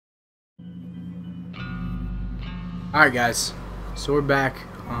Alright guys, so we're back.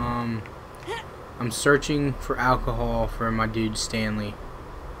 I'm searching for alcohol for my dude Stanley.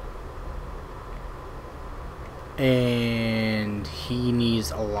 And he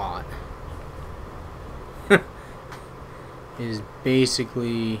needs a lot. Is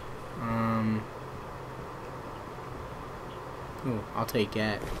basically oh, I'll take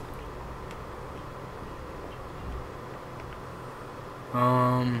that.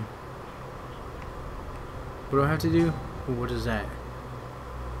 What do I have to do? What is that?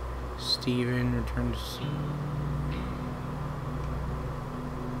 Steven returns.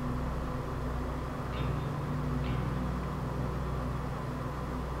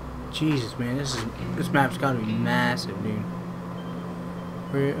 Jesus, man, this map's gotta be massive, dude.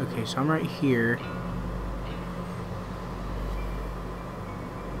 Okay, so I'm right here.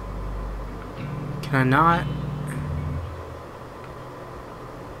 Can I not?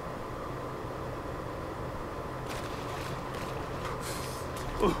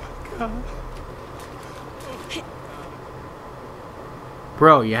 Oh, God.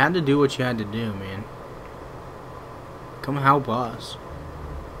 Bro, you had to do what you had to do, man. Come help us.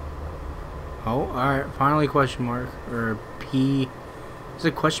 Oh, alright. Finally, question mark. Or P. Is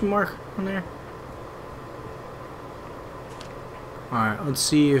it question mark on there? Alright, let's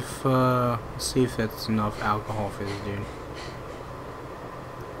see if that's enough alcohol for this dude.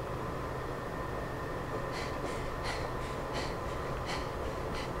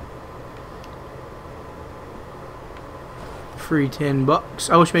 Free $10.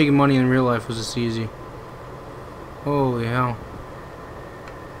 I wish making money in real life was this easy. Holy hell.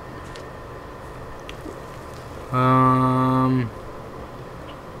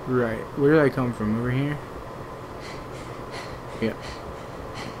 Right. Where did I come from? Over here? Yep.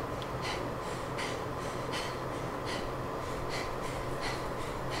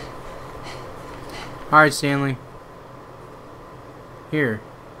 Alright, Stanley. Here.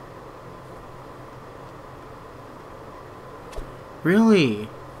 Really?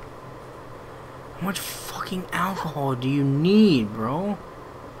 How much fucking alcohol do you need, bro?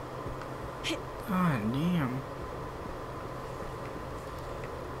 God damn.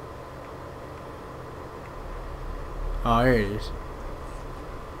 Oh, there it is.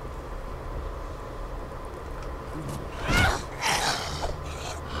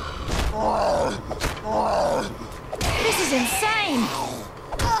 This is insane.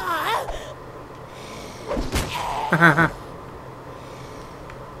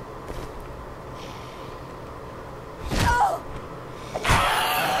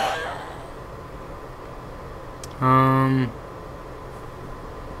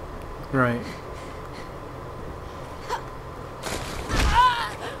 Right.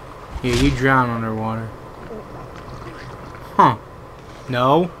 Yeah, you drown underwater. Huh.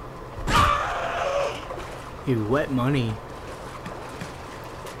 No. You wet money.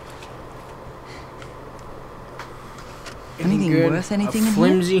 Anything Good. worth anything A in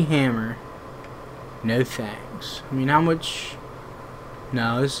flimsy hammer. No thanks. I mean, how much?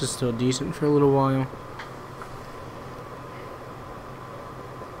 No, this is still decent for a little while.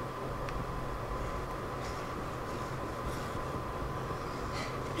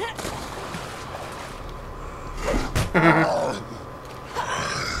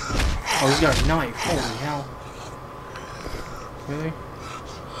 Oh, he's got a knife. Holy hell. Really?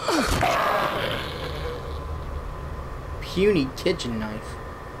 Puny kitchen knife.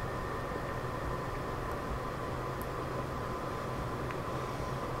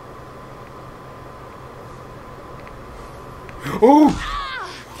 Oh!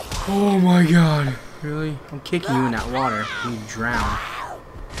 Oh my god. Really? I'm kicking you in that water. You drown.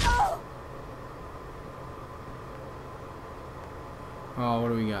 Oh, what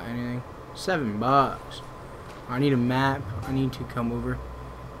do we got? Anything? $7. I need a map. I need to come over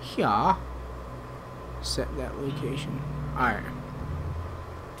here. Set that location. Alright.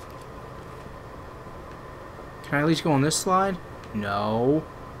 Can I at least go on this slide? No.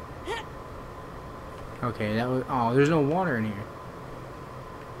 Okay, that was... Oh, there's no water in here.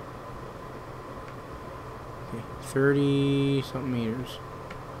 Okay, 30-something meters.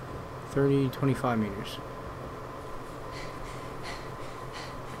 25 meters.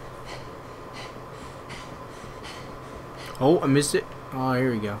 Oh, I missed it. Oh,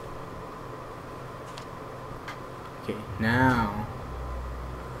 here we go. Okay, now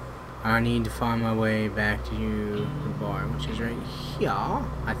I need to find my way back to the bar, which is right here,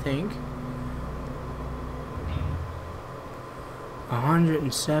 I think.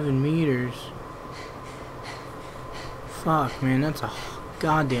 107 meters. Fuck, man, that's a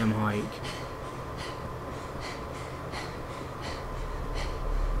goddamn hike.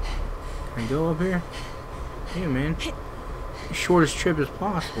 Can I go up here? Yeah, man. Shortest trip as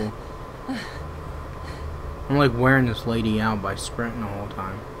possible. I'm like wearing this lady out by sprinting the whole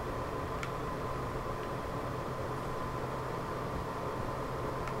time.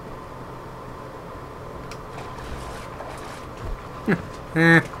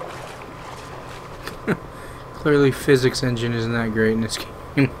 Clearly physics engine isn't that great in this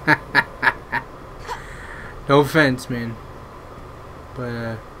game. No offense, man.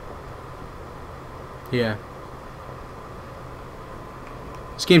 But yeah.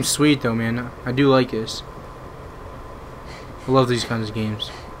 This game's sweet though, man. I do like this. I love these kinds of games.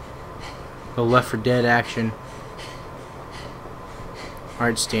 The Left 4 Dead action.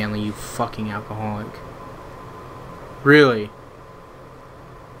 Alright, Stanley, you fucking alcoholic. Really?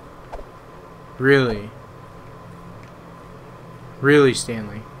 Really? Really,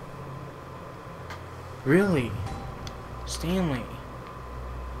 Stanley? Really? Stanley?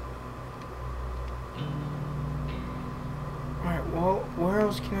 Alright, well, where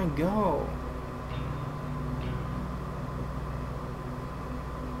else can I go?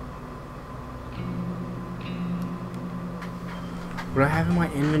 What do I have in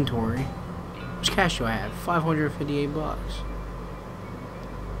my inventory? How much cash do I have? 558 bucks.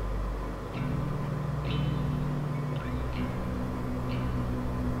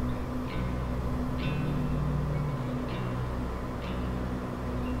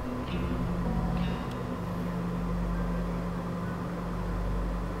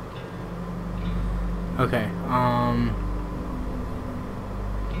 Okay,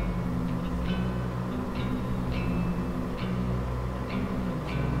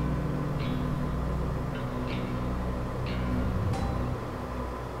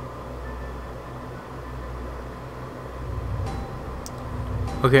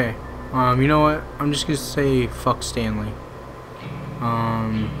 okay, you know what? I'm just gonna say fuck Stanley.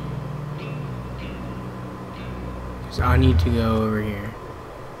 'Cause I need to go over here.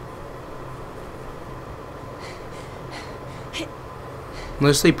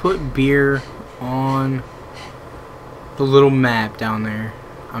 Unless they put beer on the little map down there,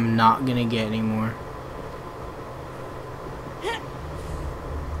 I'm not gonna get any more.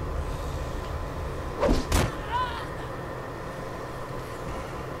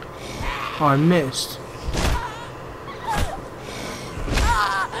 Oh, I missed.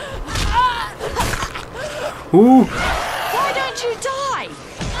 Ooh! Why don't you die?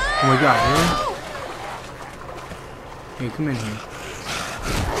 Oh my god, really? Hey, come in here.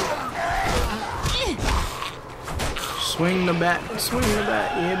 Swing the bat,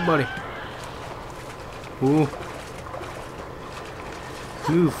 yeah, buddy. Ooh.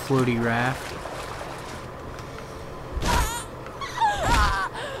 Ooh, floaty raft.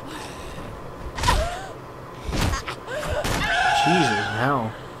 Jesus,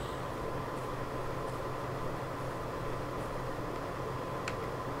 hell.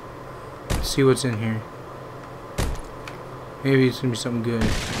 Let's see what's in here. Maybe it's gonna be something good.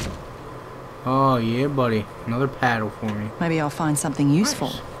 Oh, yeah, buddy. Another paddle for me. Maybe I'll find something useful.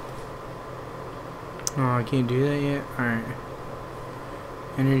 Nice. Oh, I can't do that yet? Alright.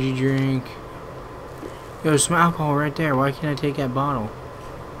 Energy drink. Yo, there's some alcohol right there. Why can't I take that bottle?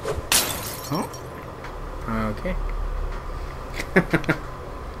 Oh. Okay.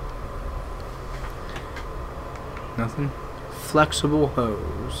 Nothing. Flexible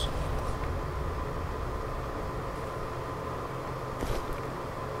hose.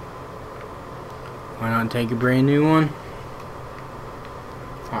 Why not take a brand new one?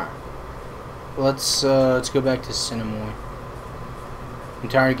 Alright. Let's go back to Cinnamon. I'm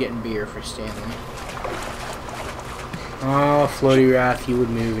tired of getting beer for Stanley. Oh, floaty raft, you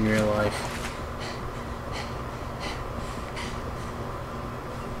would move in real life.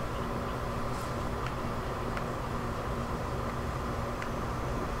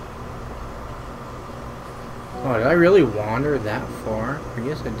 Oh, did I really wander that far? I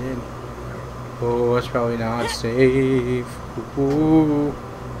guess I did. Oh, that's probably not safe. Ooh.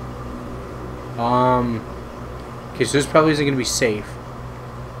 Okay, so this probably isn't gonna be safe.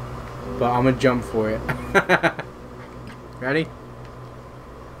 But I'm gonna jump for it. Ready?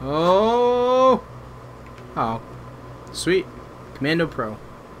 Oh! Oh. Sweet. Commando Pro.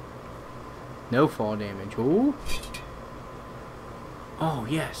 No fall damage. Ooh. Oh,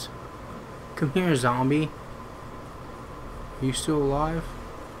 yes. Come here, zombie. Are you still alive?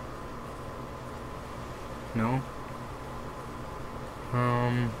 No?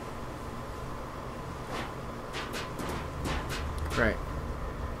 Right.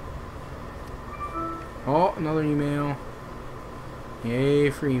 Oh, another email. Yay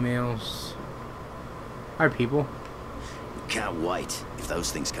for emails. Alright, people. Can't wait if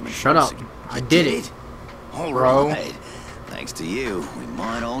those things come in. Shut up. I did it. All bro. right. Thanks to you, we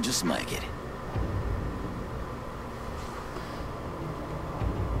might all just make it.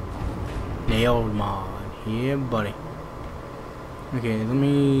 Nailed mod. Yeah, buddy. Okay, let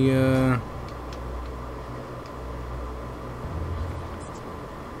me,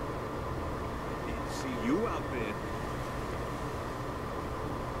 See you out there.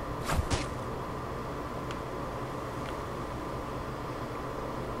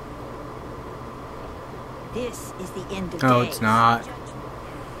 This is the end of no, days. it's not.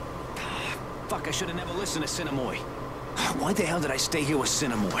 Fuck, I should have never listened to Cinemoy. Why the hell did I stay here with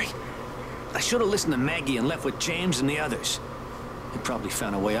Cinemoy? I should have listened to Maggie and left with James and the others. They probably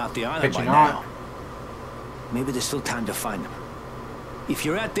found a way off the island Bet by you're not. now. Maybe there's still time to find them. If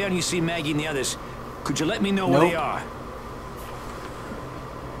you're out there and you see Maggie and the others, could you let me know where they Nope. are?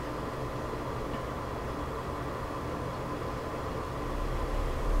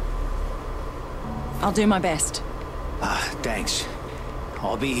 I'll do my best. Thanks.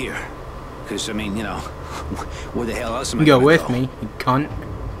 I'll be here. Because, I mean, you know, where the hell else am I You go gonna with me, you cunt.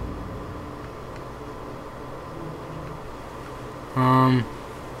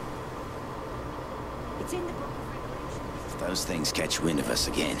 It's in the book of Revelations. If those things catch wind of us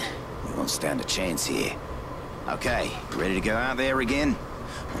again, we won't stand a chance here. Okay, ready to go out there again?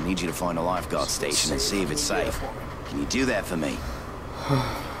 I need you to find a lifeguard station and see if it's safe. Can you do that for me?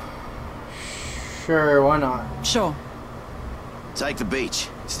 Sure, why not? Sure. Take the beach.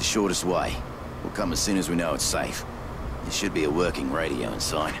 It's the shortest way. We'll come as soon as we know it's safe. There should be a working radio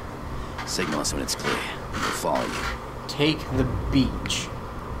inside. Signal us when it's clear. We'll follow you. Take the beach.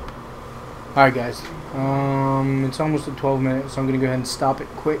 Alright guys, it's almost at 12 minutes, so I'm gonna go ahead and stop it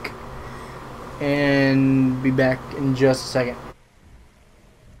quick and be back in just a second.